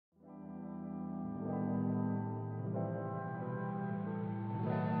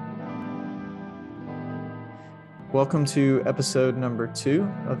Welcome to episode number 2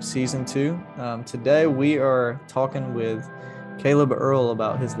 of season 2. Today we are talking with Caleb Earl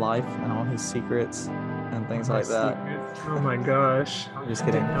about his life and all his secrets and things like that. Oh my gosh. I'm just I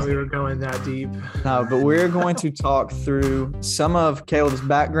kidding. didn't know we were going that deep. No, but we're going to talk through some of Caleb's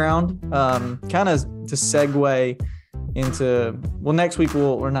background, kind of to segue into, next week,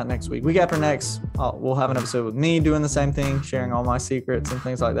 week after next, we'll have an episode with me doing the same thing, sharing all my secrets and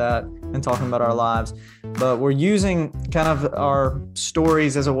things like that and talking about our lives. But we're using kind of our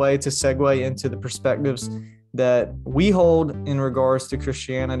stories as a way to segue into the perspectives that we hold in regards to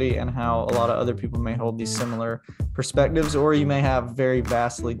Christianity and how a lot of other people may hold these similar perspectives, or you may have very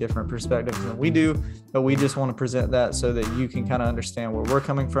vastly different perspectives than we do, but we just want to present that so that you can kind of understand where we're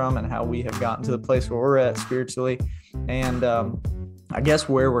coming from and how we have gotten to the place where we're at spiritually, and I guess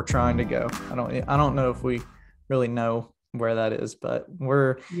where we're trying to go. I don't know if we really know where that is, but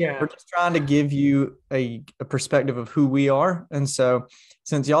we're just trying to give you a perspective of who we are. And so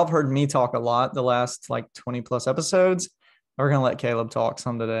since y'all have heard me talk a lot the last 20 plus episodes, we're going to let Caleb talk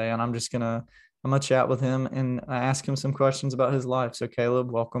some today. And I'm going to chat with him and ask him some questions about his life. So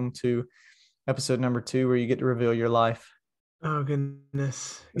Caleb, welcome to episode number 2, where you get to reveal your life. Oh,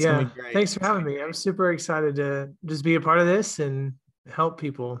 goodness. It's gonna be great. Thanks for having me. I'm super excited to just be a part of this and help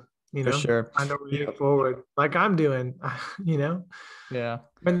people, For sure. find a way forward like I'm doing, Yeah.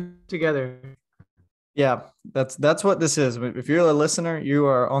 Bring together. Yeah, that's what this is. If you're a listener, you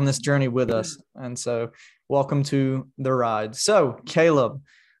are on this journey with us. And so welcome to the ride. So Caleb,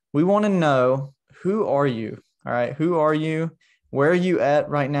 we want to know, who are you? All right. Who are you? Where are you at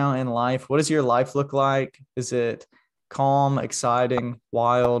right now in life? What does your life look like? Is it calm, exciting,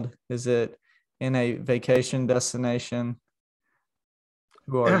 wild? Is it in a vacation destination?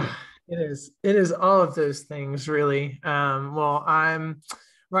 Who are you? It is all of those things, really. I'm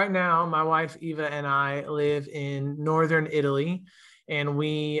right now, my wife Eva and I live in northern Italy, and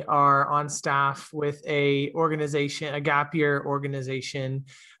we are on staff with a gap year organization,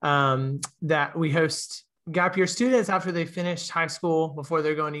 that we host gap year students after they finished high school, before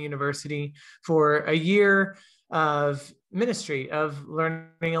they're going to university, for a year of ministry, of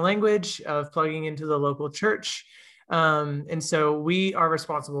learning a language, of plugging into the local church. And so we are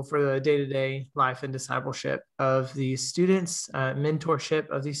responsible for the day-to-day life and discipleship of these students, mentorship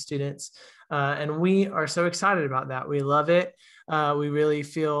of these students. And we are so excited about that. We love it. We really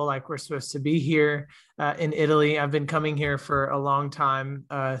feel like we're supposed to be here in Italy. I've been coming here for a long time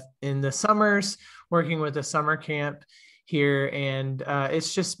in the summers, working with a summer camp here. And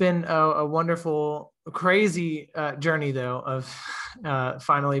it's just been a wonderful, crazy journey, though, of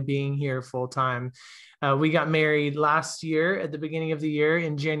finally being here full time. We got married last year at the beginning of the year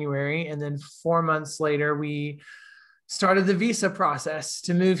in January. And then 4 months later, we started the visa process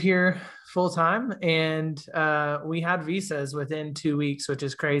to move here full time. And we had visas within 2 weeks, which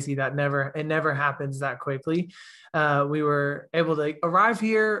is crazy. It never happens that quickly. We were able to arrive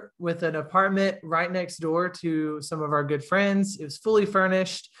here with an apartment right next door to some of our good friends. It was fully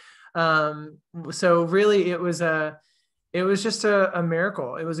furnished. So really it was just a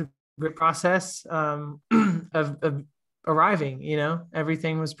miracle. It was a great process of arriving.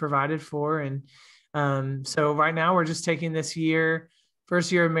 Everything was provided for. And so right now we're just taking this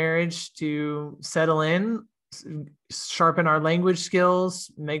first year of marriage, to settle in, sharpen our language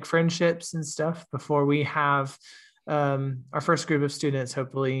skills, make friendships and stuff before we have our first group of students,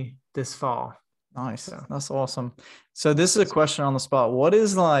 hopefully this fall. Nice. That's awesome. So this is a question on the spot. What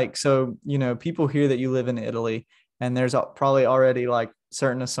is people hear that you live in Italy, and there's probably already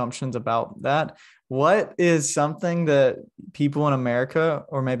certain assumptions about that. What is something that people in America,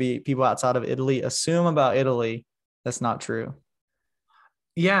 or maybe people outside of Italy, assume about Italy that's not true?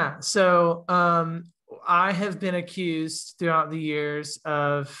 Yeah. So I have been accused throughout the years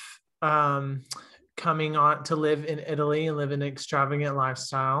of coming on to live in Italy and live an extravagant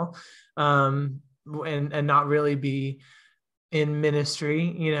lifestyle, and not really be in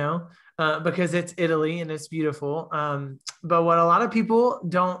ministry, because it's Italy and it's beautiful. But what a lot of people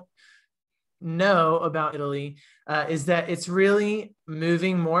don't know about Italy is that it's really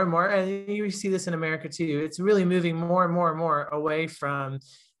moving more and more, and you see this in America too. It's really moving more and more and more away from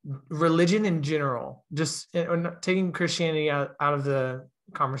religion in general, just taking Christianity out of the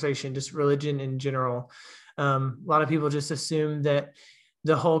conversation, just religion in general. A lot of people just assume that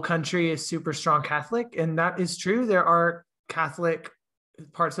the whole country is super strong Catholic, and that is true. There are Catholic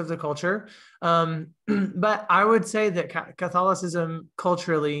parts of the culture. But I would say that Catholicism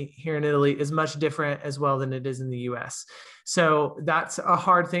culturally here in Italy is much different as well than it is in the US. So that's a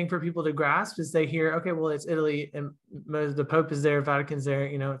hard thing for people to grasp, is they hear, okay, well, it's Italy and the Pope is there, Vatican's there,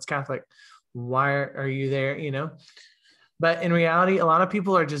 it's Catholic. why are you there? But in reality, a lot of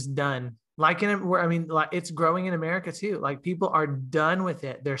people are just done. Like like it's growing in America too. Like people are done with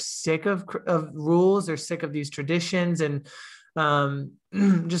it. They're sick of rules. They're sick of these traditions and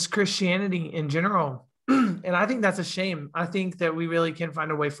just Christianity in general. And I think that's a shame. I think that we really can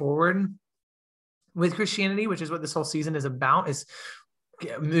find a way forward with Christianity, which is what this whole season is about, is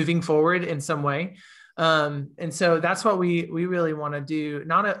moving forward in some way. And so that's what we really want to do,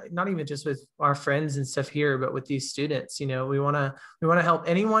 not even just with our friends and stuff here, but with these students. We want to help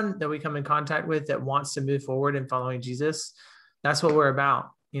anyone that we come in contact with that wants to move forward in following Jesus. That's what we're about.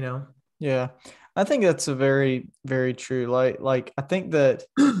 Yeah, I think that's a very, very true. Like I think that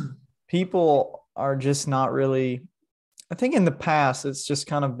people are just not really, I think in the past, it's just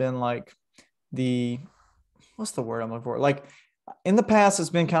kind of been like what's the word I'm looking for? Like in the past, it's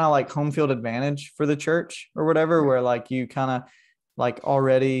been kind of like home field advantage for the church or whatever, where like you kind of like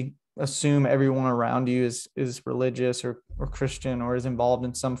already assume everyone around you is religious or Christian or is involved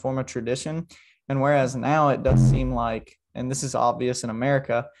in some form of tradition. And whereas now it does seem like, and this is obvious in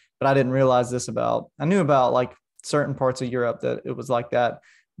America, but I didn't realize this I knew about like certain parts of Europe that it was like that,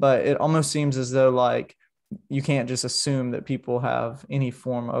 but it almost seems as though like you can't just assume that people have any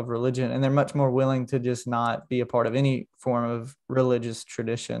form of religion, and they're much more willing to just not be a part of any form of religious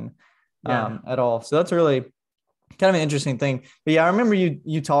tradition at all. So that's really kind of an interesting thing. But yeah, I remember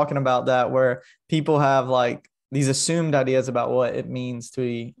you talking about that, where people have like these assumed ideas about what it means to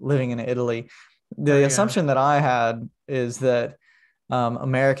be living in Italy. The assumption that I had is that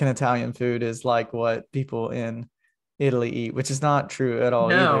American Italian food is like what people in Italy eat, which is not true at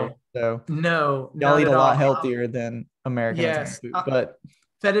all either. So no, y'all eat a lot all. healthier than American Italian food. But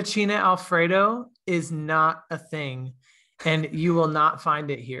fettuccine Alfredo is not a thing, and you will not find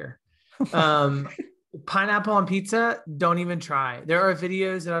it here. Pineapple on pizza, don't even try. There are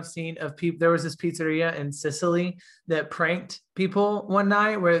videos that I've seen of people. There was this pizzeria in Sicily that pranked people one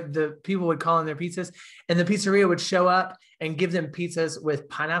night, where the people would call in their pizzas and the pizzeria would show up and give them pizzas with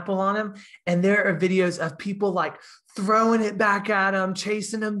pineapple on them. And there are videos of people like throwing it back at them,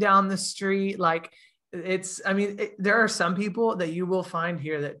 chasing them down the street. Like there are some people that you will find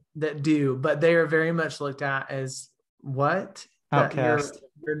here that do, but they are very much looked at as what? Outcast. That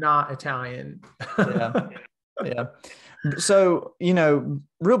you're not Italian. Yeah. So,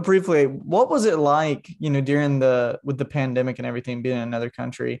 real briefly, what was it like, during with the pandemic and everything, being in another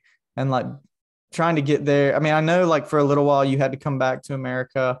country and like trying to get there? I mean, I know like for a little while you had to come back to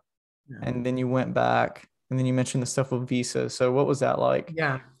America and then you went back, and then you mentioned the stuff with visas. So what was that like?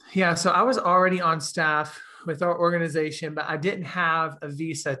 Yeah. So I was already on staff with our organization, but I didn't have a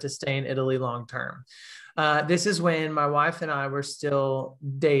visa to stay in Italy long term. This is when my wife and I were still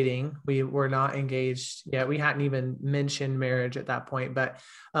dating. We were not engaged yet. We hadn't even mentioned marriage at that point, but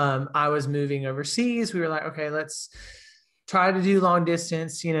I was moving overseas. We were like, okay, let's try to do long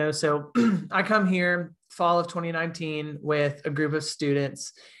distance, So I come here fall of 2019 with a group of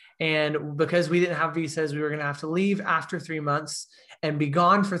students. And because we didn't have visas, we were going to have to leave after 3 months and be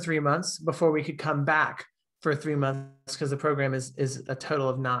gone for 3 months before we could come back for 3 months, because the program is a total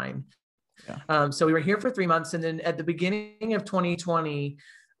of 9. Yeah. So we were here for 3 months. And then at the beginning of 2020,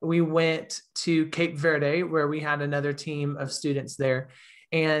 we went to Cape Verde, where we had another team of students there.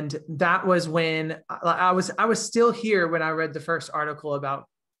 And that was when I was still here when I read the first article about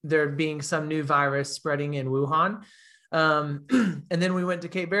there being some new virus spreading in Wuhan. And then we went to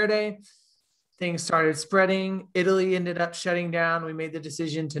Cape Verde. Things started spreading. Italy ended up shutting down. We made the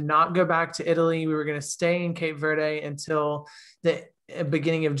decision to not go back to Italy. We were going to stay in Cape Verde until the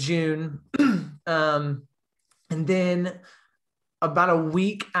beginning of June. And then about a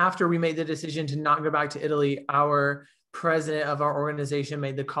week after we made the decision to not go back to Italy, our president of our organization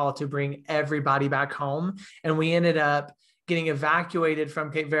made the call to bring everybody back home. And we ended up getting evacuated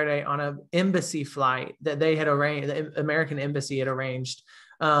from Cape Verde on an embassy flight that they had arranged, the American embassy had arranged.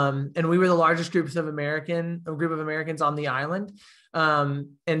 And we were the largest group of Americans on the island.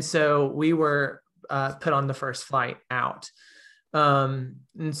 And so we were put on the first flight out.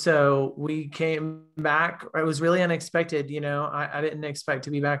 And so we came back. It was really unexpected. I didn't expect to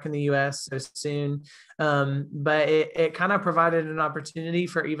be back in the US so soon. But it kind of provided an opportunity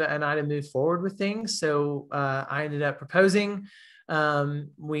for Eva and I to move forward with things. So I ended up proposing.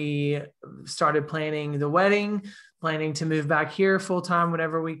 We started planning the wedding, planning to move back here full time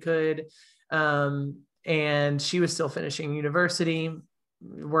whenever we could. And she was still finishing university,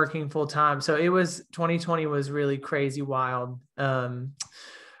 working full time. So 2020 was really crazy wild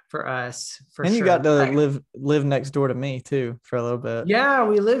for us. And you got to live next door to me too for a little bit. Yeah,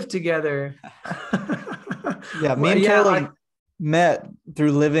 we lived together. Yeah, me and Caleb. met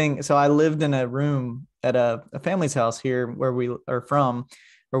through living. So I lived in a room at a family's house here where we are from,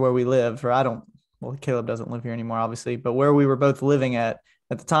 or where we live, or I don't, well, Caleb doesn't live here anymore, obviously, but where we were both living at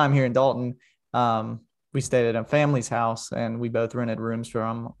the time here in Dalton, we stayed at a family's house and we both rented rooms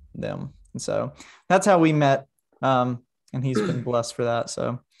from them. And so that's how we met. And he's been blessed for that.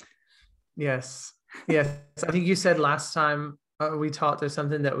 So. Yes. Yes. I think you said last time we talked, there's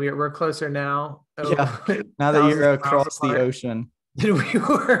something that we're closer now. Yeah. Now that you're across the ocean. Than we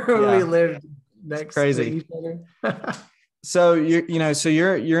were when we lived next to each other. So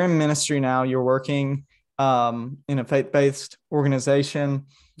you're in ministry now. You're working in a faith-based organization.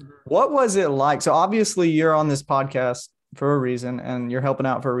 What was it like? So obviously you're on this podcast for a reason, and you're helping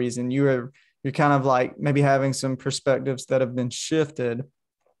out for a reason. You're kind of like maybe having some perspectives that have been shifted.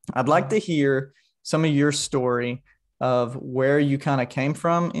 I'd like to hear some of your story of where you kind of came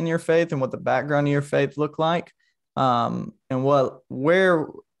from in your faith and what the background of your faith looked like, and what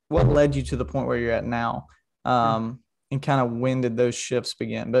led you to the point where you're at now, and kind of when did those shifts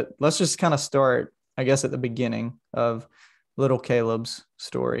begin. But let's just kind of start, I guess, at the beginning of little Caleb's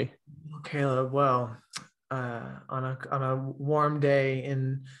story. Caleb, well, on a warm day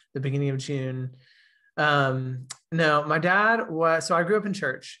in the beginning of June. No, my dad was, so I grew up in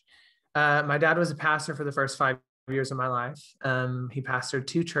church. My dad was a pastor for the first 5 years of my life. He pastored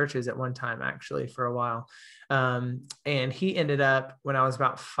 2 churches at one time, actually, for a while. And he ended up, when I was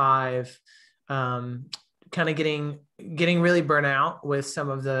about 5, kind of getting really burnt out with some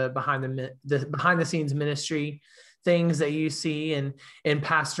of the behind the scenes ministry things that you see in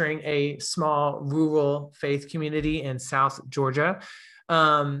pastoring a small rural faith community in South Georgia.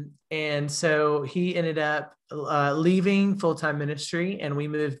 And so he ended up leaving full-time ministry, and we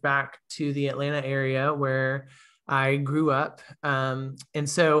moved back to the Atlanta area where I grew up. And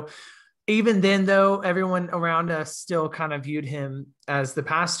so even then, though, everyone around us still kind of viewed him as the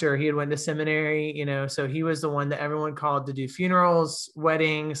pastor. He had went to seminary, so he was the one that everyone called to do funerals,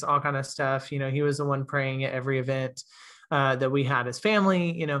 weddings, all kind of stuff. He was the one praying at every event that we had as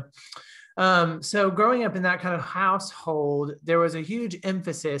family, So growing up in that kind of household, there was a huge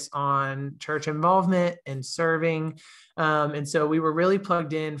emphasis on church involvement and serving. And so we were really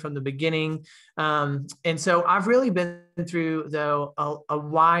plugged in from the beginning. And so I've really been through, though, a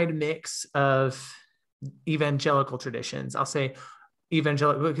wide mix of evangelical traditions. I'll say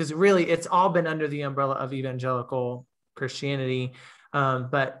evangelical because really it's all been under the umbrella of evangelical Christianity.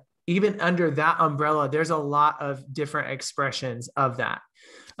 But even under that umbrella, there's a lot of different expressions of that.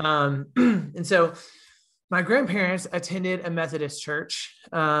 And so my grandparents attended a Methodist church.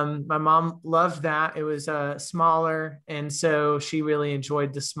 My mom loved that. It was smaller. And so she really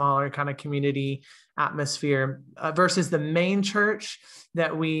enjoyed the smaller kind of community atmosphere versus the main church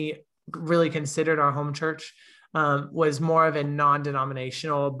that we really considered our home church. Was more of a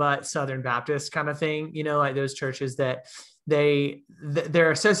non-denominational, but Southern Baptist kind of thing, like those churches that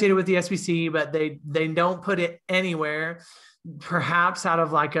they're associated with the SBC, but they don't put it anywhere, perhaps out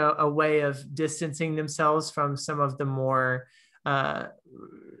of like a way of distancing themselves from some of the more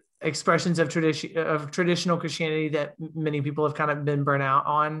expressions of traditional Christianity that many people have kind of been burnt out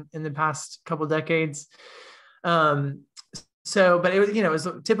on in the past couple decades. But it was, it was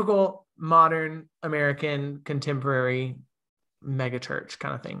a typical modern American contemporary megachurch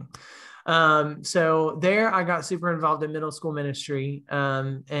kind of thing. So there I got super involved in middle school ministry.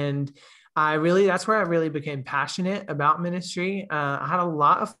 And that's where I really became passionate about ministry. I had a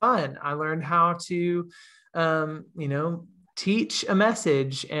lot of fun. I learned how to, teach a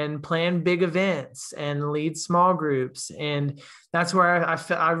message and plan big events and lead small groups. And that's where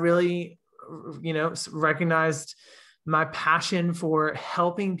I really, recognized my passion for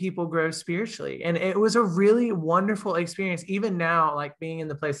helping people grow spiritually. And it was a really wonderful experience. Even now, like being in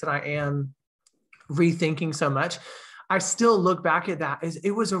the place that I am, rethinking so much, I still look back at that as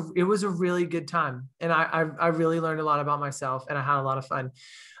it was a really good time. And I really learned a lot about myself, and I had a lot of fun.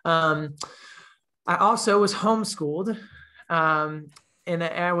 I also was homeschooled. And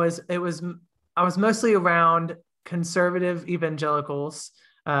I was mostly around conservative evangelicals,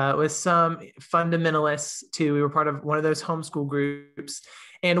 with some fundamentalists too. We were part of one of those homeschool groups,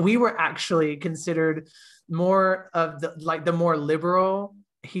 and we were actually considered more of the more liberal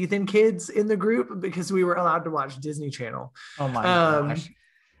heathen kids in the group because we were allowed to watch Disney Channel. Oh my gosh.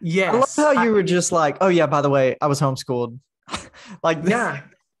 Yes. I love how you were just like, oh yeah, by the way, I was homeschooled. Like this.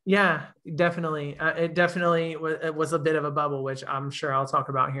 Yeah, definitely. It definitely was a bit of a bubble, which I'm sure I'll talk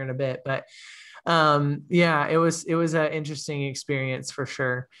about here in a bit, but it was an interesting experience for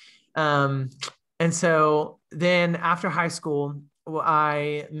sure. And so then after high school,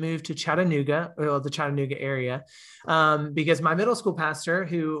 I moved to Chattanooga, well, the Chattanooga area, because my middle school pastor,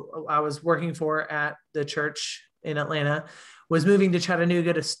 who I was working for at the church in Atlanta, was moving to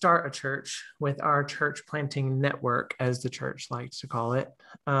Chattanooga to start a church with our church planting network, as the church likes to call it.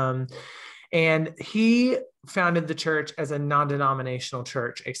 And he founded the church as a non-denominational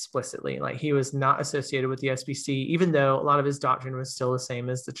church explicitly. Like, he was not associated with the SBC, even though a lot of his doctrine was still the same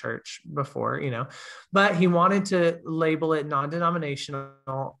as the church before, but he wanted to label it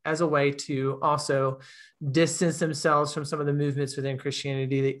non-denominational as a way to also distance themselves from some of the movements within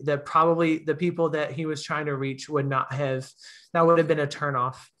Christianity that probably the people that he was trying to reach would have been a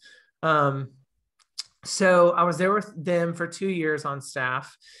turnoff. So I was there with them for 2 years on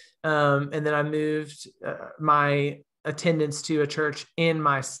staff. And then I moved my attendance to a church in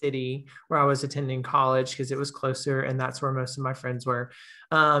my city where I was attending college, because it was closer and that's where most of my friends were.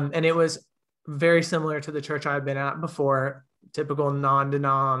 And it was very similar to the church I had been at before, typical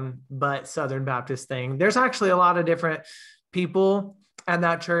non-denom, but Southern Baptist thing. There's actually a lot of different people at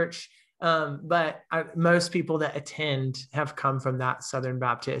that church. But most people that attend have come from that Southern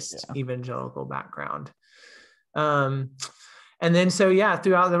Baptist evangelical background. And then, throughout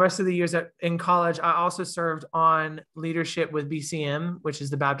the rest of the years in college, I also served on leadership with BCM, which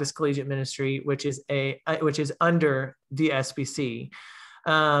is the Baptist Collegiate Ministry, which is under the SBC.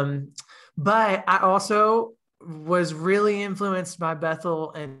 But I also was really influenced by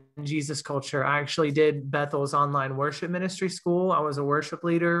Bethel and Jesus culture. I actually did Bethel's online worship ministry school. I was a worship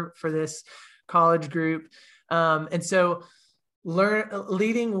leader for this college group. And so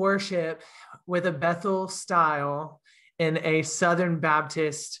leading worship with a Bethel style in a Southern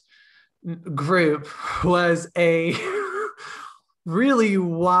Baptist group was a really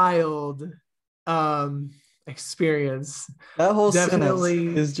wild experience. That whole sentence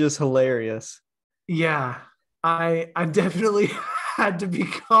is just hilarious. Yeah, I definitely had to be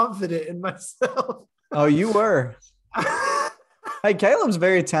confident in myself. Oh, you were. Hey, Caleb's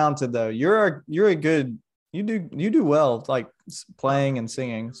very talented though. You're a good. You do well, like playing and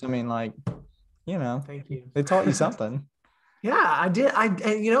singing. So I mean, like, thank you. They taught you something. Yeah, I did.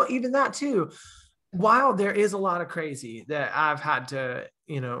 And even that too. While there is a lot of crazy that I've had to,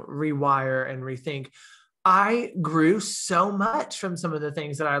 rewire and rethink, I grew so much from some of the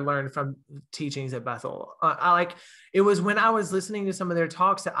things that I learned from teachings at Bethel. It was when I was listening to some of their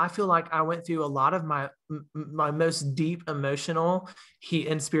talks that I feel like I went through a lot of my most deep emotional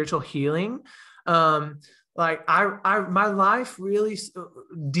and spiritual healing. My life really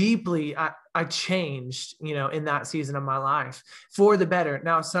deeply, I changed, in that season of my life for the better.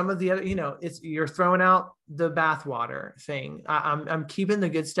 Now, some of the other, you're throwing out the bathwater thing. I'm keeping the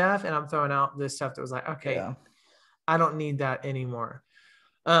good stuff and I'm throwing out the stuff that was like, okay, yeah, I don't need that anymore.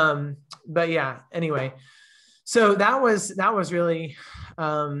 But yeah, anyway, so that was really,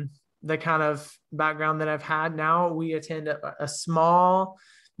 the kind of background that I've had. Now we attend a small,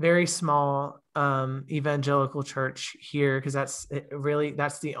 very small evangelical church here, because that's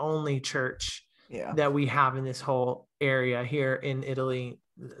the only church that we have in this whole area here in Italy.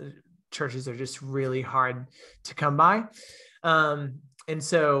 Churches are just really hard to come by, and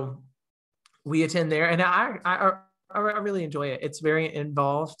so we attend there, and I really enjoy it. It's very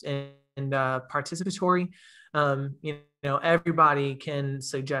involved and participatory. Everybody can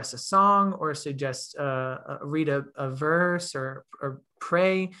suggest a song or suggest read a verse or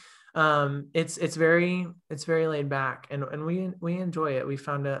pray. It's very laid back, and we enjoy it. We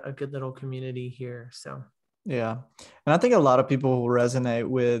found a good little community here. So yeah. And I think a lot of people will resonate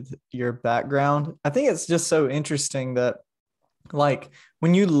with your background. I think it's just so interesting that, like,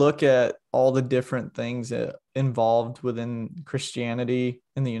 when you look at all the different things involved within Christianity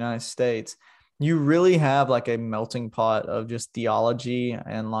in the United States, you really have like a melting pot of just theology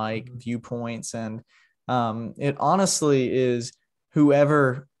and like viewpoints. And it honestly is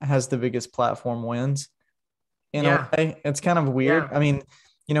whoever has the biggest platform wins in a way. It's kind of weird. I mean,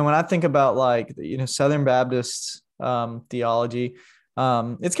 when I think about like, Southern Baptist theology,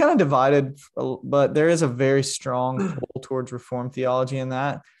 it's kind of divided, but there is a very strong pull towards Reformed theology in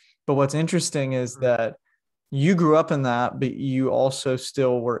that. But what's interesting is that you grew up in that, but you also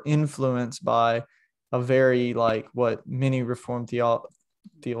still were influenced by a very, like, what many Reformed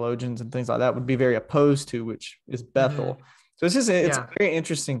theologians and things like that would be very opposed to, which is Bethel. So it's a very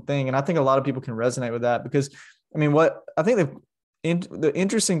interesting thing. And I think a lot of people can resonate with that, because I mean, what I think the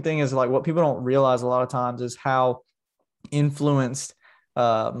interesting thing is, like, what people don't realize a lot of times is how influenced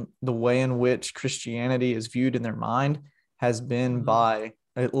the way in which Christianity is viewed in their mind has been by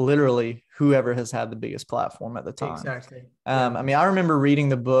literally whoever has had the biggest platform at the time. Exactly. I mean, I remember reading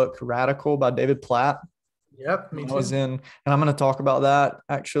the book Radical by David Platt. Yep, me when I too. was in, and I'm going to talk about that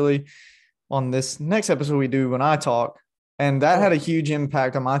actually on this next episode we do when I talk. And that had Cool. a huge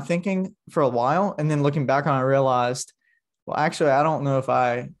impact on my thinking for a while. And then looking back on it, I realized, well, actually, I don't know if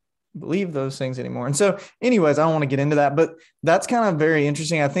I believe those things anymore. And so, anyways, I don't want to get into that, but that's kind of very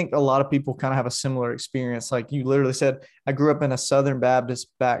interesting. I think a lot of people kind of have a similar experience. Like you literally said, I grew up in a Southern Baptist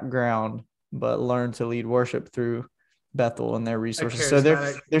background, but learned to lead worship through Bethel and their A resources. So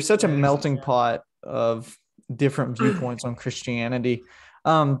charismatic there's such a place. melting pot of different viewpoints on Christianity.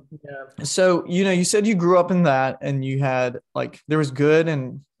 Um, Yeah. so, you said you grew up in that and you had like, there was good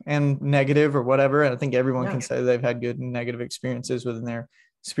and negative or whatever. And I think everyone Yeah. can say they've had good and negative experiences within their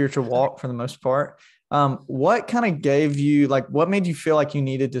spiritual walk for the most part. What kind of gave you, like, what made you feel like you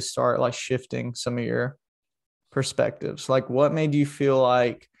needed to start like shifting some of your perspectives? Like, what made you feel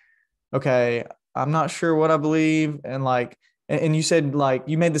like, okay, I'm not sure what I believe. And like, and you said like,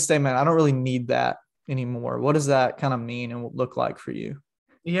 you made the statement, I don't really need that anymore. What does that kind of mean and look like for you?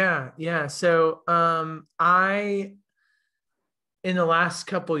 Yeah, yeah. So, I in the last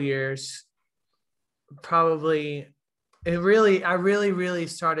couple years, probably I really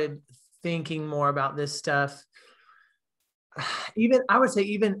started thinking more about this stuff. Even I would say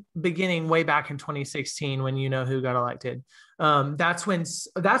even beginning way back in 2016 when you know who got elected. That's when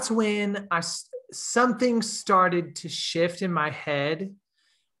something started to shift in my head.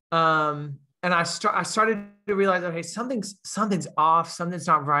 And I started to realize, okay, something's off, something's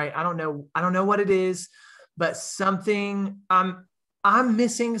not right. I don't know what it is, but I'm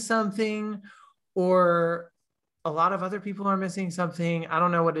missing something, or a lot of other people are missing something. I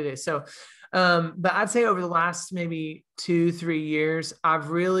don't know what it is. So, but I'd say over the last maybe 2, 3 years,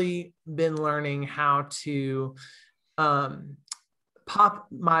 I've really been learning how to um, pop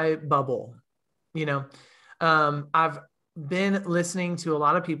my bubble. You know, I've been listening to a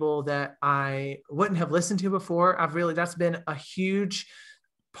lot of people that I wouldn't have listened to before. That's been a huge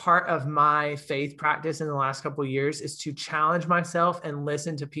part of my faith practice in the last couple of years, is to challenge myself and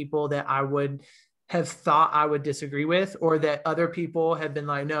listen to people that I would have thought I would disagree with, or that other people have been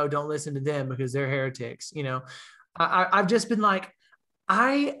like, no, don't listen to them because they're heretics. I've just been like,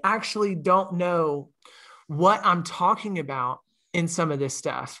 I actually don't know what I'm talking about in some of this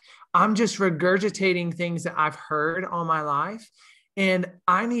stuff. I'm just regurgitating things that I've heard all my life. And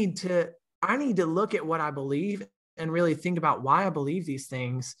I need to look at what I believe and really think about why I believe these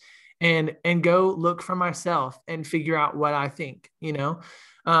things, and go look for myself and figure out what I think.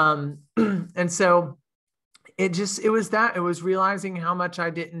 And so it was realizing how much I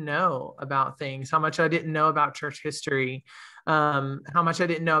didn't know about things, how much I didn't know about church history, how much I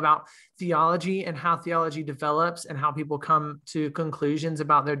didn't know about theology and how theology develops and how people come to conclusions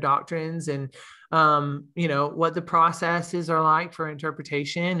about their doctrines, and what the processes are like for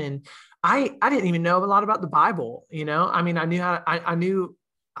interpretation. And I didn't even know a lot about the Bible. I mean, I knew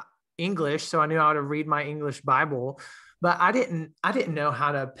English, so I knew how to read my English Bible, but I didn't know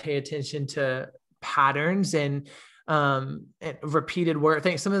how to pay attention to patterns and repeated word. I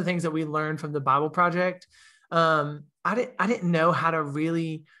think some of the things that we learned from the Bible Project, I didn't know how to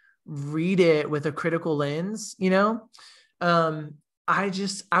really read it with a critical lens. um,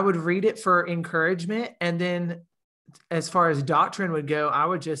 I would read it for encouragement, and then as far as doctrine would go, I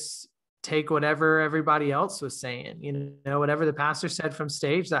would just take whatever everybody else was saying. Whatever the pastor said from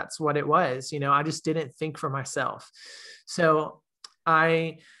stage, that's what it was. I just didn't think for myself. So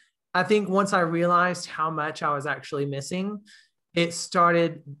I I think once I realized how much I was actually missing, it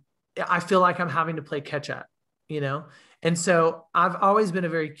started, I feel like I'm having to play catch up, you know? And so I've always been a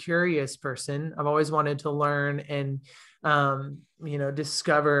very curious person. I've always wanted to learn and,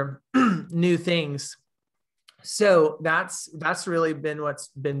 discover new things. So that's really been what's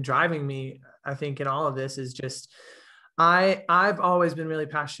been driving me, I think, in all of this, is just I've always been really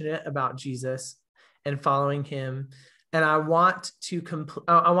passionate about Jesus and following him, and I want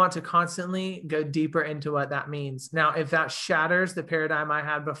to constantly go deeper into what that means. Now, if that shatters the paradigm I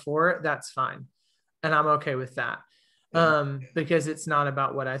had before, that's fine, and I'm okay with that. Yeah. Because it's not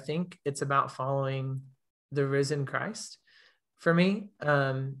about what I think, it's about following the risen Christ for me.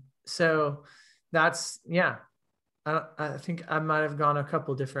 So that's, yeah. I think I might have gone a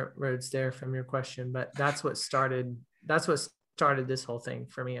couple different roads there from your question, but that's what started this whole thing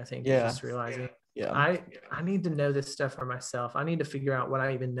for me, I think, is Yeah. just realizing Yeah. I need to know this stuff for myself. I need to figure out what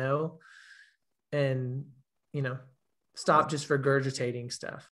I even know, and you know, stop just regurgitating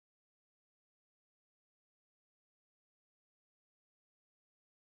stuff.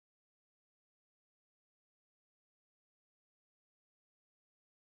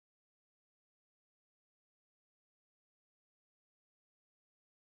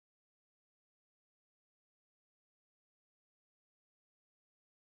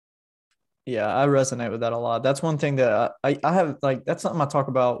 Yeah, I resonate with that a lot. That's one thing that I have, like, that's something I talk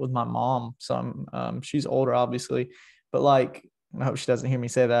about with my mom. Some she's older obviously, but like, I hope she doesn't hear me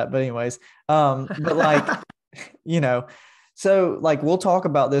say that. But anyways, but like, you know, so like we'll talk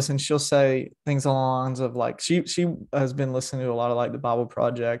about this and she'll say things along the lines of like she has been listening to a lot of like the Bible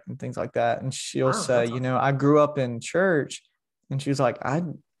Project and things like that. And she'll Wow, say, that's you awesome. know, I grew up in church, and she was like,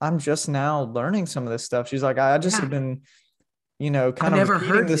 I'm just now learning some of this stuff. She's like, I just have Yeah, been, you know, I kind of never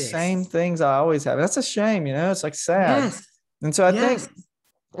repeating heard the this. same things I always have. That's a shame, you know, it's like sad. Yes, And so I yes, think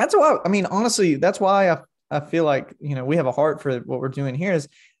that's why, I mean, honestly, that's why I feel like, you know, we have a heart for what we're doing here is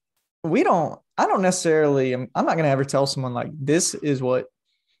I don't necessarily, I'm not going to ever tell someone like, this is what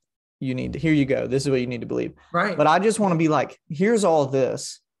you need to, here you go. This is what you need to believe. right. But I just want to be like, here's all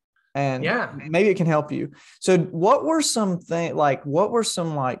this, and Yeah. maybe it can help you. So what were some things, like, what were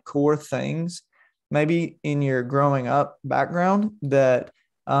some like core things maybe in your growing up background that,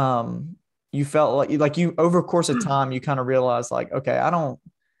 you felt like you over a course of time, you kind of realized like, okay,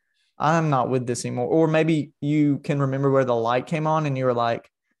 I'm not with this anymore. Or maybe you can remember where the light came on and you were like,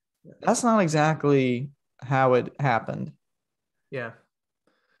 that's not exactly how it happened. Yeah.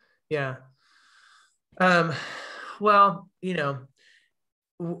 Yeah. Um, well,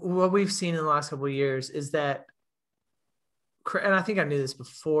 what we've seen in the last couple of years is that, and I think I knew this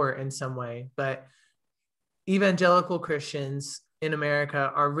before in some way, but evangelical Christians in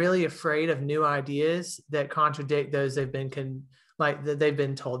America are really afraid of new ideas that contradict those like that they've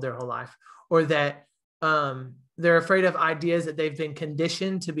been told their whole life, or that they're afraid of ideas that they've been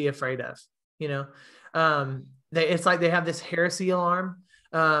conditioned to be afraid of. You know, it's like they have this heresy alarm,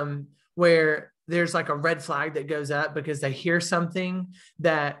 where there's like a red flag that goes up because they hear something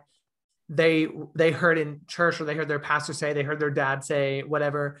that they heard in church, or they heard their pastor say, they heard their dad say,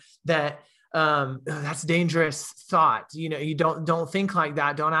 whatever, that that's dangerous thought. You don't think like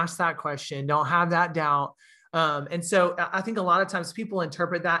that. Don't ask that question. Don't have that doubt. And so I think a lot of times people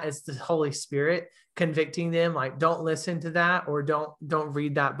interpret that as the Holy Spirit convicting them, like, don't listen to that, or don't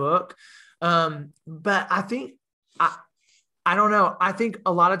read that book. But I think I don't know. I think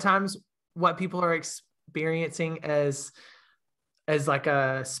a lot of times what people are experiencing as like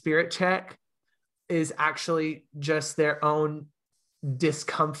a spirit check is actually just their own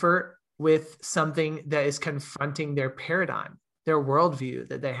discomfort with something that is confronting their paradigm, their worldview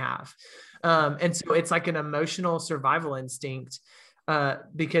that they have. And so it's like an emotional survival instinct,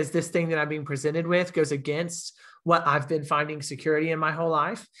 because this thing that I'm being presented with goes against what I've been finding security in my whole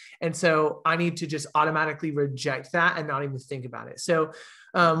life. And so I need to just automatically reject that and not even think about it. So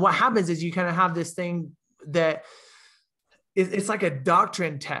what happens is you kind of have this thing that it's like a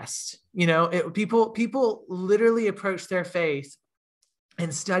doctrine test. People literally approach their faith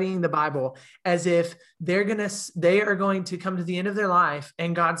and studying the Bible as if they are going to come to the end of their life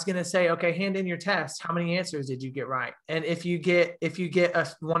and God's going to say, okay, hand in your test. How many answers did you get right? And if you get a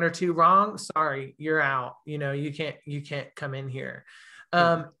one or two wrong, sorry, you're out. You can't come in here.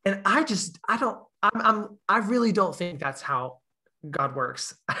 And I really don't think that's how God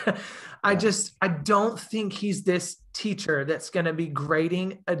works. I don't think he's this teacher that's going to be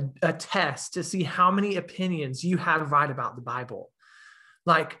grading a test to see how many opinions you have right about the Bible,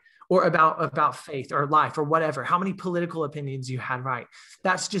 like, or about faith or life or whatever, how many political opinions you had right.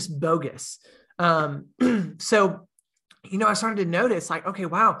 That's just bogus. So, I started to notice, like, okay,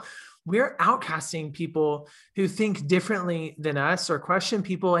 wow, we're outcasting people who think differently than us or question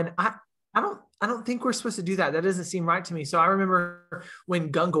people. And I don't think we're supposed to do that. That doesn't seem right to me. So I remember when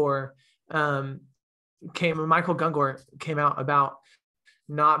Michael Gungor came out about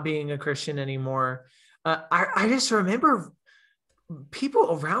not being a Christian anymore. I just remember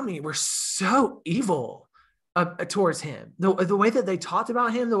people around me were so evil towards him. The way that they talked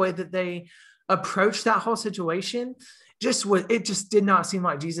about him, the way that they approached that whole situation, it just did not seem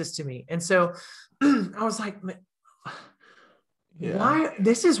like Jesus to me. And so I was like, Yeah. why?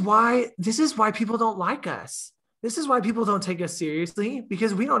 This is why people don't like us. This is why people don't take us seriously,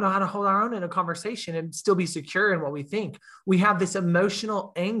 because we don't know how to hold our own in a conversation and still be secure in what we think. We have this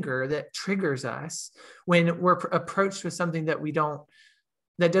emotional anger that triggers us when we're approached with something that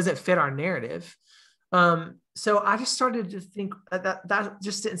doesn't fit our narrative. So I just started to think that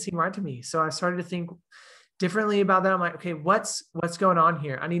just didn't seem right to me. So I started to think differently about that. I'm like, okay, what's going on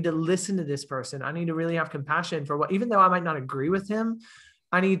here? I need to listen to this person. I need to really have compassion for even though I might not agree with him,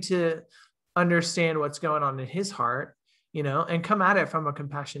 I need to understand what's going on in his heart, and come at it from a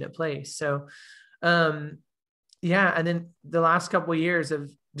compassionate place. So, yeah. And then the last couple of years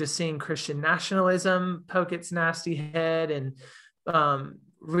of just seeing Christian nationalism poke its nasty head. And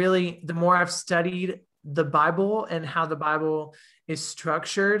really, the more I've studied the Bible and how the Bible is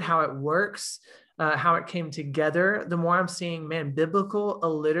structured, how it works, how it came together, the more I'm seeing, man, biblical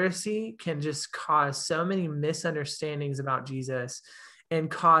illiteracy can just cause so many misunderstandings about Jesus and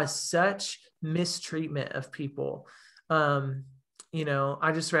cause such mistreatment of people.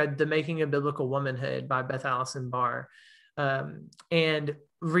 I just read The Making of Biblical Womanhood by Beth Allison Barr, and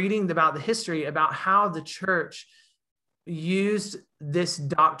reading about the history about how the church used this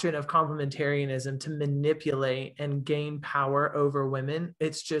doctrine of complementarianism to manipulate and gain power over women.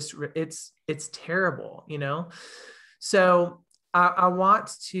 It's just, it's terrible, So I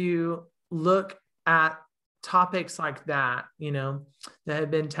want to look at topics like that, that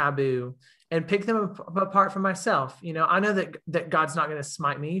have been taboo, and pick them apart for myself. I know that God's not going to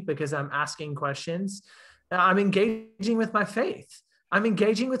smite me because I'm asking questions. I'm engaging with my faith. I'm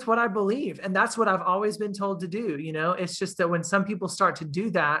engaging with what I believe. And that's what I've always been told to do. It's just that when some people start to do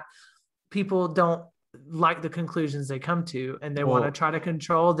that, people don't like the conclusions they come to, and they want to try to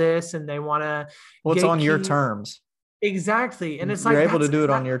control this, and they want to. Well, it's on your terms. Exactly. And it's you're able to do it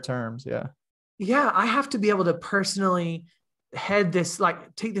on your terms. Yeah. Yeah. I have to be able to personally take this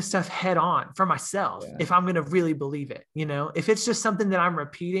stuff head on for myself. Yeah. If I'm going to really believe it, if it's just something that I'm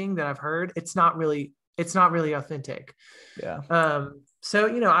repeating that I've heard, it's not really authentic. Yeah. So,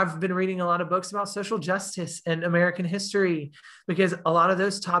 I've been reading a lot of books about social justice and American history, because a lot of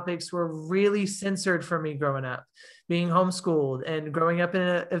those topics were really censored for me growing up, being homeschooled and growing up in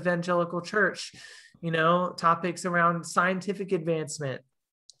an evangelical church, topics around scientific advancement,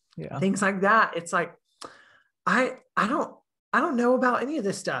 things like that. It's like, I don't know about any of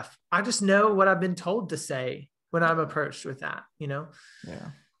this stuff. I just know what I've been told to say when I'm approached with that, Yeah.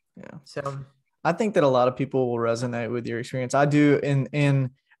 So I think that a lot of people will resonate with your experience. I do.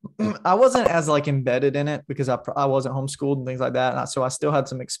 In I wasn't as embedded in it because I wasn't homeschooled and things like that. And so I still had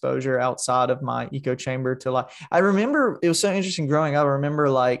some exposure outside of my echo chamber to I remember it was so interesting growing up. I remember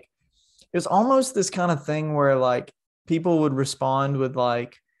it was almost this kind of thing where people would respond with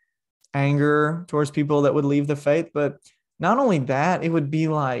anger towards people that would leave the faith. But not only that, it would be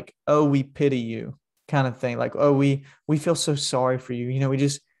oh, we pity you kind of thing. Oh, we feel so sorry for you.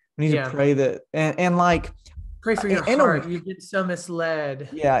 We need to pray that and pray for your heart. You've been so misled.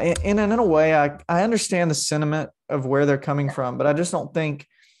 Yeah. In a way, I understand the sentiment of where they're coming from, but I just don't think,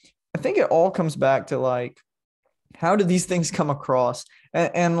 I think it all comes back to how do these things come across?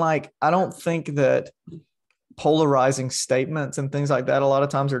 And I don't think that polarizing statements and things like that a lot of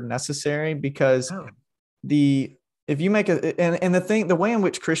times are necessary, because if you make the way in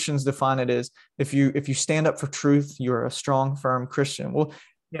which Christians define it is if you stand up for truth, you're a strong, firm Christian. Well,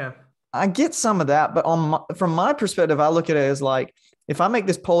 yeah, I get some of that, but from my perspective, I look at it as if I make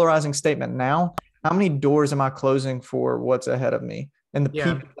this polarizing statement now, how many doors am I closing for what's ahead of me and the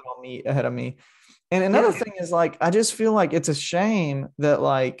people that I'll meet ahead of me? And another thing is I just feel it's a shame that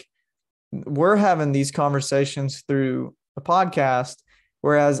we're having these conversations through a podcast,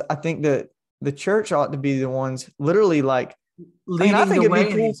 whereas I think that the church ought to be the ones literally I think it'd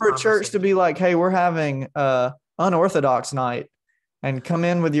be cool for a church to be hey, we're having unorthodox night and come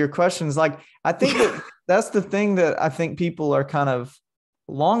in with your questions. I think that's the thing that I think people are kind of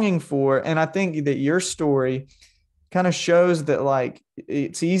longing for. And I think that your story kind of shows that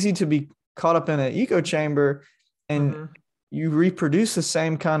it's easy to be caught up in an echo chamber and you reproduce the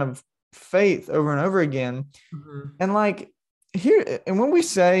same kind of faith over and over again. And here, and when we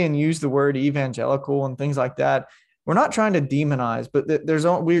say and use the word evangelical and things like that, we're not trying to demonize, but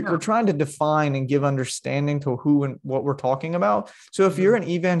we're trying to define and give understanding to who and what we're talking about. So if you're an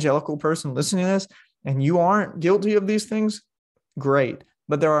evangelical person listening to this and you aren't guilty of these things, great.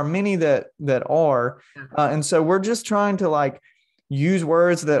 But there are many that are. And so we're just trying to use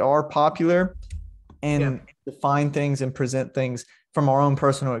words that are popular and define things and present things from our own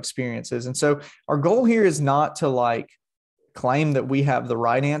personal experiences. And so our goal here is not to claim that we have the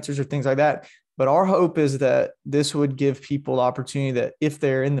right answers or things like that. But our hope is that this would give people the opportunity that if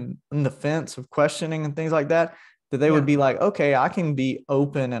they're in the fence of questioning and things like that, that they would be okay, I can be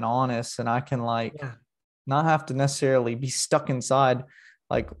open and honest, and I can not have to necessarily be stuck inside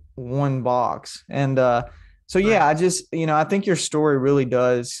one box. And so, I just, I think your story really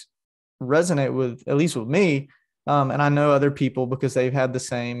does resonate with, at least with me. And I know other people because they've had the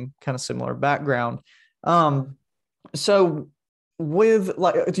same kind of similar background. So with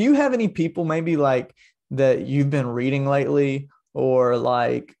do you have any people maybe that you've been reading lately, or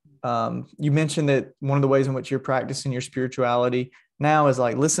you mentioned that one of the ways in which you're practicing your spirituality now is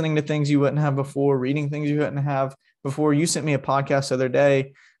listening to things you wouldn't have before, reading things you wouldn't have before. You sent me a podcast the other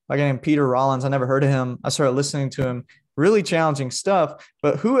day, a guy named Peter Rollins. I never heard of him. I started listening to him. really challenging stuff.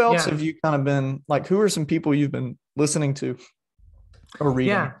 But who else Yeah. have you kind of been like, who are some people you've been listening to or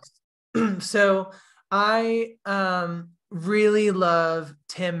reading? Yeah. So I really love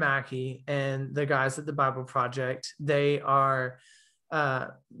Tim Mackey and the guys at the Bible Project. They are uh,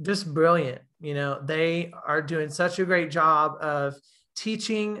 just brilliant. You know, they are doing such a great job of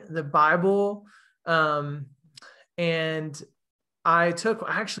teaching the Bible. And I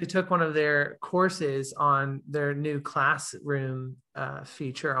actually took one of their courses on their new classroom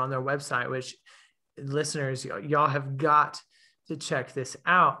feature on their website, which listeners, y'all have got to check this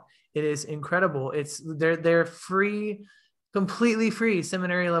out. It is incredible. They're free, completely free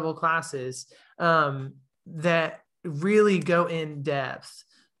seminary level classes that really go in depth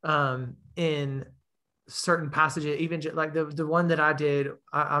in certain passages. Even like the one that I did,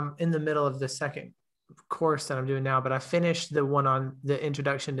 I'm in the middle of the second course that I'm doing now, but I finished the one on the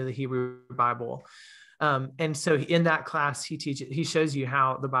introduction to the Hebrew Bible. And so in that class, he shows you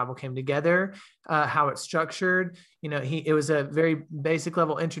how the Bible came together, how it's structured. You know, it was a very basic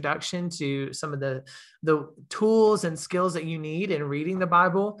level introduction to some of the tools and skills that you need in reading the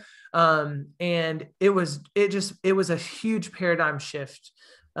Bible. And it was a huge paradigm shift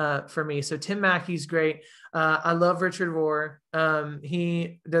for me. So Tim Mackey's great. I love Richard Rohr.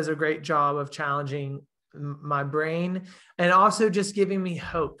 He does a great job of challenging my brain and also just giving me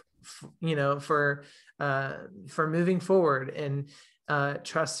hope, you know, for moving forward and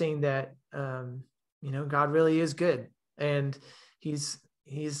trusting that you know, God really is good and he's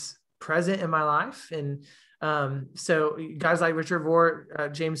present in my life. And so guys like Richard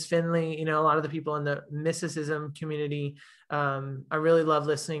Rohr, James Finley, you know, a lot of the people in the mysticism community, I really love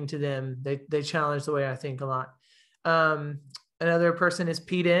listening to them. They challenge the way I think a lot. Another person is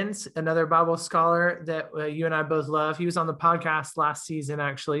Pete Enns, another Bible scholar that you and I both love. He was on the podcast last season,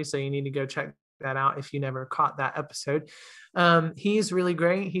 actually, so you need to go check that out if you never caught that episode. He's really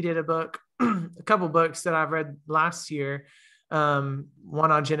great. He did a book, a couple books that I've read last year, one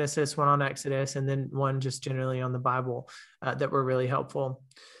on Genesis, one on Exodus, and then one just generally on the Bible that were really helpful.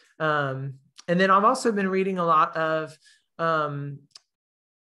 And then I've also been reading a lot of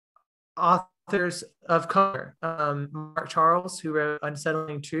authors of color. Mark Charles, who wrote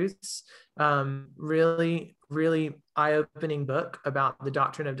Unsettling Truths, really, really eye-opening book about the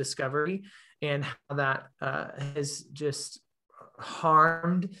doctrine of discovery and how that has just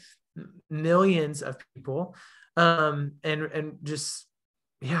harmed millions of people. And just,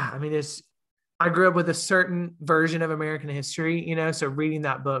 yeah, I mean, I grew up with a certain version of American history, you know, so reading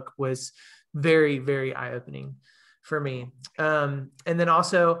that book was very, very eye-opening for me. And then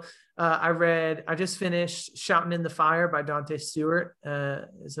also I just finished Shouting in the Fire by Dante Stewart.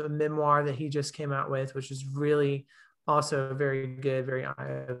 It's a memoir that he just came out with, which is really also very good, very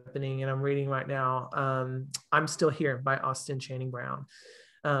eye-opening. And I'm reading right now, I'm Still Here by Austin Channing Brown.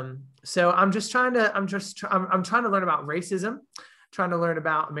 So I'm trying to learn about racism, trying to learn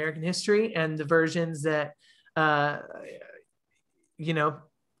about American history and the versions that, you know,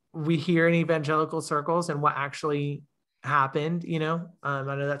 we hear in evangelical circles and what actually happened, you know. I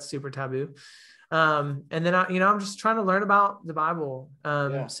know that's super taboo. And then I'm just trying to learn about the Bible.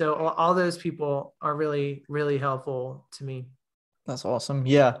 So all those people are really, really helpful to me. That's awesome.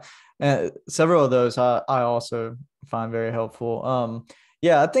 Yeah. Several of those I also find very helpful.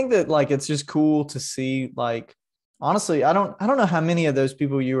 Yeah, I think that like it's just cool to see, like, honestly, I don't know how many of those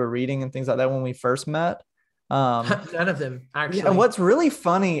people you were reading and things like that when we first met. None of them, actually. Yeah, and what's really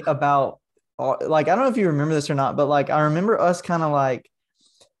funny about, like, I don't know if you remember this or not, but like I remember us kind of like,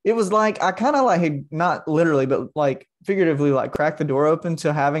 it was like I kind of like had, not literally, but like figuratively, like cracked the door open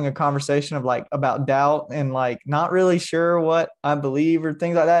to having a conversation of like about doubt and like not really sure what I believe or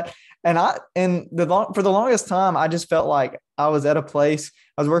things like that. And for the longest time, I just felt like I was at a place,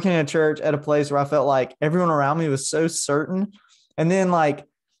 I was working in a church at a place where I felt like everyone around me was so certain. And then like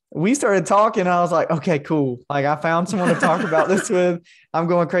we started talking and I was like, okay, cool. Like I found someone to talk about this with. I'm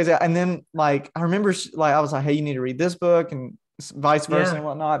going crazy. And then like, I remember like, I was like, hey, you need to read this book and vice versa and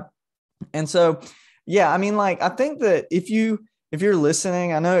whatnot. And so, yeah, I mean, like, I think that if you're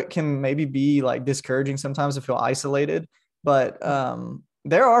listening, I know it can maybe be like discouraging sometimes to feel isolated, but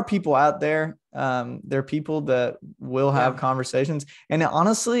there are people out there. There are people that will have conversations. And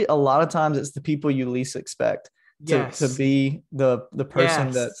honestly, a lot of times it's the people you least expect to be the person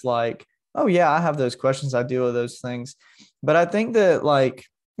that's like, oh yeah, I have those questions. I deal with those things. But I think that like,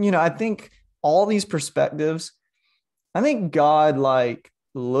 you know, I think all these perspectives, I think God like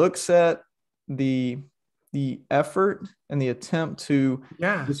looks at the effort and the attempt to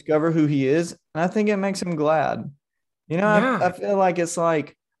discover who he is. And I think it makes him glad. You know, I feel like it's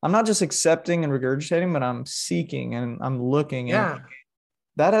like, I'm not just accepting and regurgitating, but I'm seeking and I'm looking. And Yeah.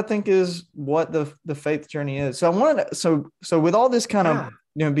 that I think is what the faith journey is. So I wanted to, so with all this kind of,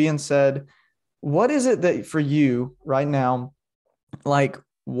 Yeah. being said, what is it that for you right now, like,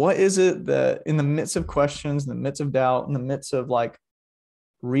 what is it that in the midst of questions, in the midst of doubt, in the midst of like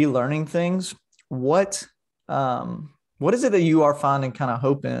relearning things, what is it that you are finding kind of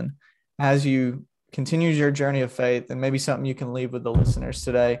hope in as you continue your journey of faith, and maybe something you can leave with the listeners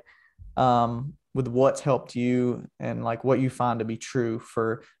today, with what's helped you and like what you find to be true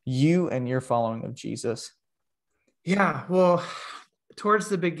for you and your following of Jesus? Yeah. Well, towards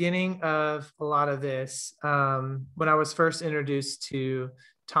the beginning of a lot of this, when I was first introduced to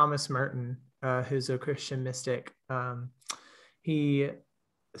Thomas Merton, who's a Christian mystic, he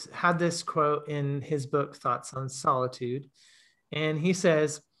had this quote in his book, Thoughts on Solitude. And he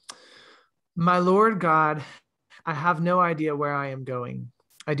says, "My Lord God, I have no idea where I am going.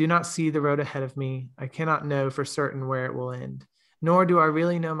 I do not see the road ahead of me. I cannot know for certain where it will end, nor do I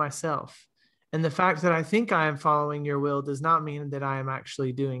really know myself. And the fact that I think I am following your will does not mean that I am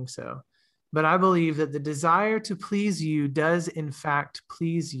actually doing so. But I believe that the desire to please you does, in fact,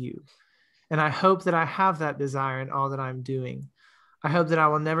 please you. And I hope that I have that desire in all that I'm doing. I hope that I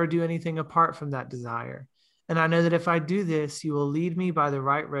will never do anything apart from that desire. And I know that if I do this, you will lead me by the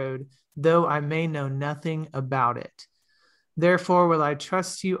right road, though I may know nothing about it. Therefore, will I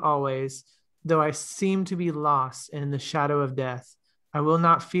trust you always, though I seem to be lost in the shadow of death. I will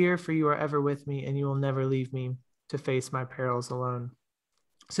not fear, for you are ever with me, and you will never leave me to face my perils alone."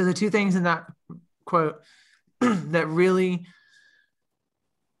 So the two things in that quote that really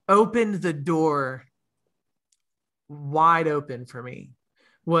opened the door wide open for me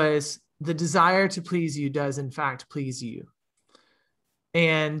was the desire to please you does in fact please you.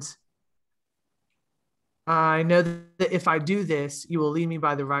 And I know that if I do this, you will lead me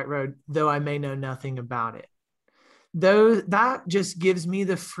by the right road, though I may know nothing about it. Though that just gives me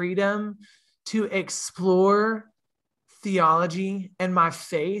the freedom to explore theology and my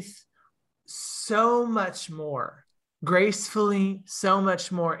faith so much more gracefully, so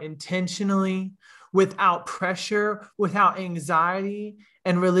much more intentionally, without pressure, without anxiety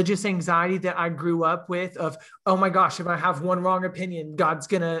and religious anxiety that I grew up with of, oh my gosh, if I have one wrong opinion, God's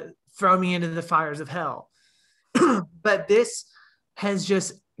going to throw me into the fires of hell. But this has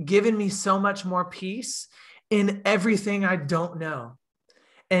just given me so much more peace in everything I don't know.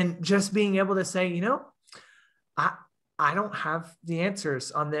 And just being able to say, I, I don't have the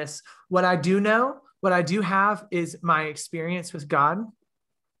answers on this. What I do know, what I do have is my experience with God.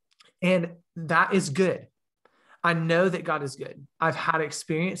 And that is good. I know that God is good. I've had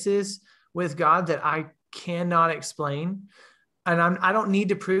experiences with God that I cannot explain. And I don't need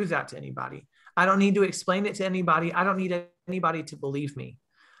to prove that to anybody. I don't need to explain it to anybody. I don't need anybody to believe me.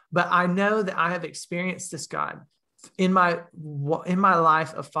 But I know that I have experienced this God in my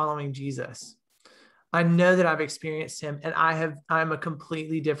life of following Jesus. I know that I've experienced him, and I'm a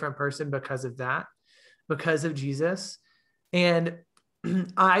completely different person because of that, because of Jesus. And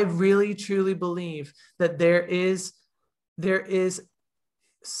I really truly believe that there is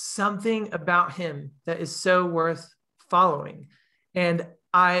something about him that is so worth following. And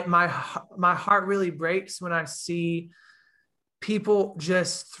my heart really breaks when I see people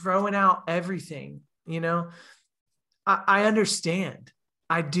just throwing out everything. I understand.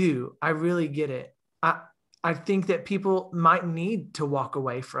 I do. I really get it. I think that people might need to walk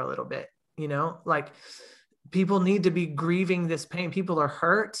away for a little bit, like people need to be grieving this pain. People are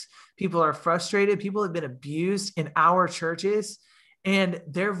hurt. People are frustrated. People have been abused in our churches, and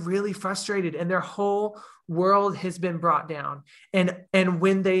they're really frustrated, and their whole world has been brought down. And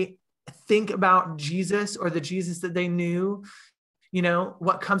when they think about Jesus or the Jesus that they knew,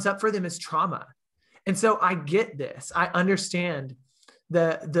 what comes up for them is trauma. And so I get this. I understand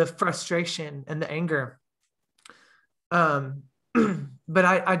the frustration and the anger. But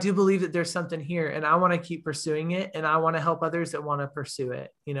I do believe that there's something here, and I want to keep pursuing it, and I want to help others that want to pursue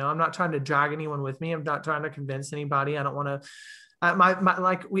it. I'm not trying to drag anyone with me. I'm not trying to convince anybody. I don't want to,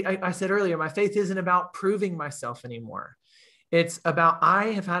 I said earlier, my faith isn't about proving myself anymore. It's about, I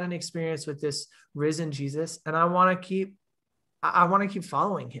have had an experience with this risen Jesus, and I want to keep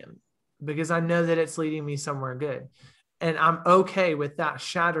following him because I know that it's leading me somewhere good. And I'm okay with that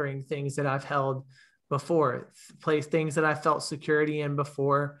shattering things that I've held before, things that I felt security in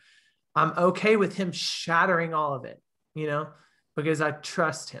before. I'm okay with him shattering all of it, because I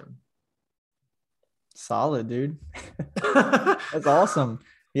trust him. Solid, dude. That's awesome.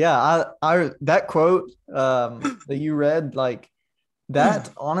 Yeah. I that quote that you read, like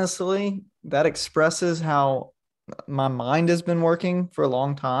that, honestly, that expresses how my mind has been working for a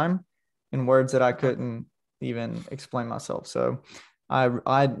long time in words that I couldn't even explain myself. So I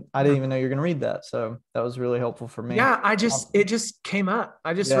didn't even know you're going to read that. So that was really helpful for me. Yeah, it just came up.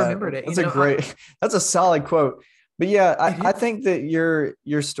 I just Yeah, remembered it. that's a great, that's a solid quote. But yeah, I think that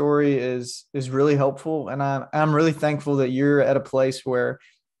your story is really helpful, and I'm really thankful that you're at a place where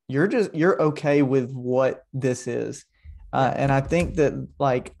you're okay with what this is. And I think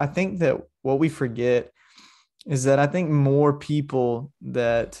that what we forget is that I think more people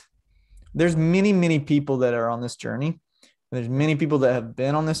that there's many people that are on this journey. There's many people that have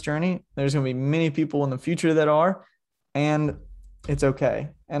been on this journey. There's going to be many people in the future that are, and it's okay.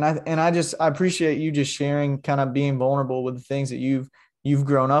 And I appreciate you just sharing, kind of being vulnerable with the things that you've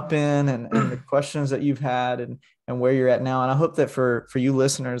grown up in, and the questions that you've had, and where you're at now. And I hope that for you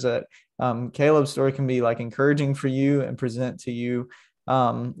listeners that Caleb's story can be like encouraging for you and present to you,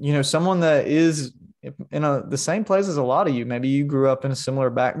 someone that is in the same place as a lot of you. Maybe you grew up in a similar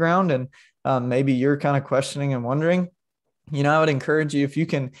background, and maybe you're kind of questioning and wondering. I would encourage you, if you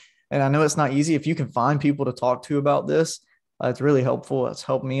can, and I know it's not easy, if you can find people to talk to about this, it's really helpful. It's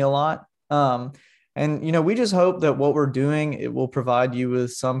helped me a lot. And we just hope that what we're doing, it will provide you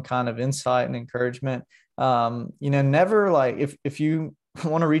with some kind of insight and encouragement. Never, like, if you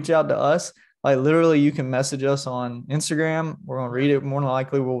want to reach out to us, like, literally you can message us on Instagram. We're going to read it. More than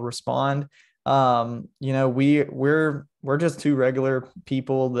likely we'll respond. We're just two regular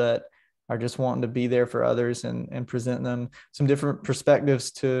people that are just wanting to be there for others and present them some different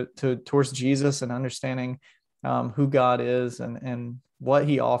perspectives towards Jesus, and understanding who God is and what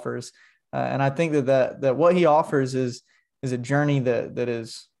he offers. And I think that what he offers is a journey that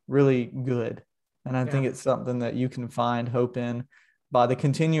is really good. And I think it's something that you can find hope in by the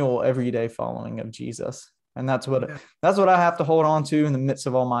continual everyday following of Jesus. And that's what I have to hold on to in the midst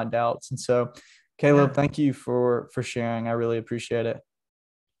of all my doubts. And so, Caleb, thank you for sharing. I really appreciate it.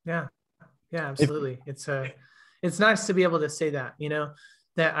 Yeah, absolutely. It's nice to be able to say that,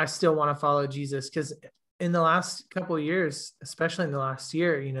 that I still want to follow Jesus, because in the last couple of years, especially in the last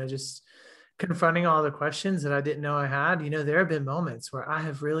year, just confronting all the questions that I didn't know I had, there have been moments where I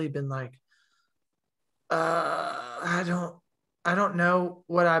have really been like, I don't know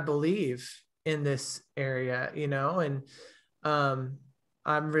what I believe in this area, and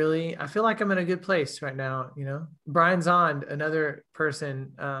I feel like I'm in a good place right now. Brian Zond, another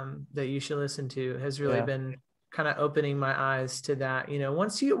person that you should listen to, has really been kind of opening my eyes to that.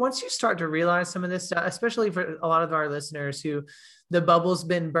 Once you start to realize some of this stuff, especially for a lot of our listeners who the bubble's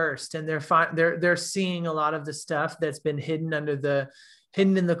been burst and they're seeing a lot of the stuff that's been hidden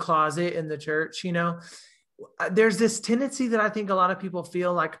in the closet in the church, there's this tendency that I think a lot of people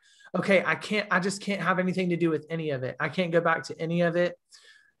feel like, okay, I just can't have anything to do with any of it. I can't go back to any of it.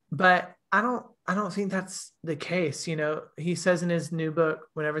 But I don't think that's the case. He says in his new book,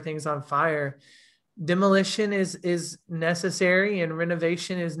 When Everything's on Fire, demolition is necessary and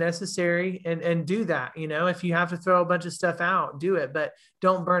renovation is necessary, and do that. If you have to throw a bunch of stuff out, do it, but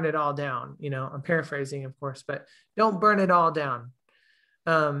don't burn it all down. I'm paraphrasing, of course, but don't burn it all down.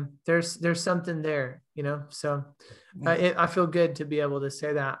 There's something there, so I feel good to be able to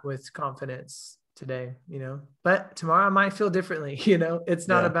say that with confidence today, but tomorrow I might feel differently. It's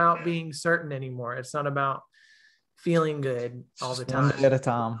not about being certain anymore. It's not about feeling good all the time. One day at a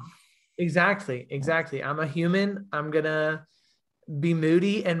time. Exactly. I'm a human. I'm going to be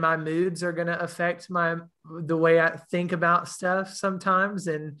moody, and my moods are going to affect the way I think about stuff sometimes.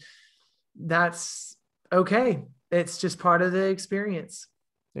 And that's okay. It's just part of the experience.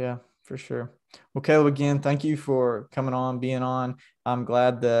 Yeah, for sure. Well, Caleb, again, thank you for coming on, being on. I'm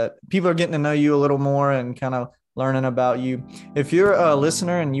glad that people are getting to know you a little more and kind of learning about you. If you're a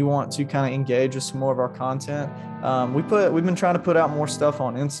listener and you want to kind of engage with some more of our content, we've been trying to put out more stuff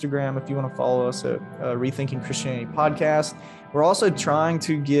on Instagram. If you want to follow us at Rethinking Christianity Podcast. We're also trying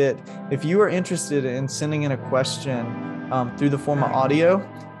to if you are interested in sending in a question through the form of audio,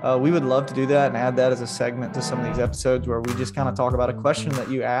 we would love to do that and add that as a segment to some of these episodes where we just kind of talk about a question that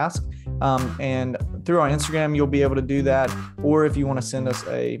you ask. And through our Instagram, you'll be able to do that. Or if you want to send us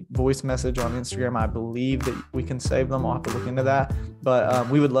a voice message on Instagram, I believe that we can save them. I'll have to look into that. But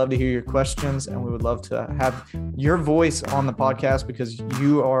we would love to hear your questions, and we would love to have your voice on the podcast, because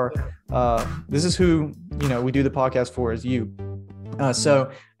you are, this is who, we do the podcast for, is you.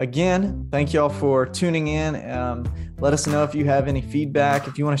 So again, thank you all for tuning in. Let us know if you have any feedback.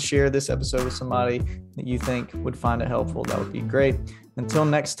 If you want to share this episode with somebody that you think would find it helpful, that would be great. Until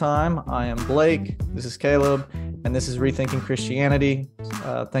next time, I am Blake. This is Caleb, and this is Rethinking Christianity.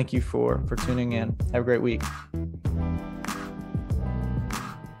 Thank you for tuning in. Have a great week.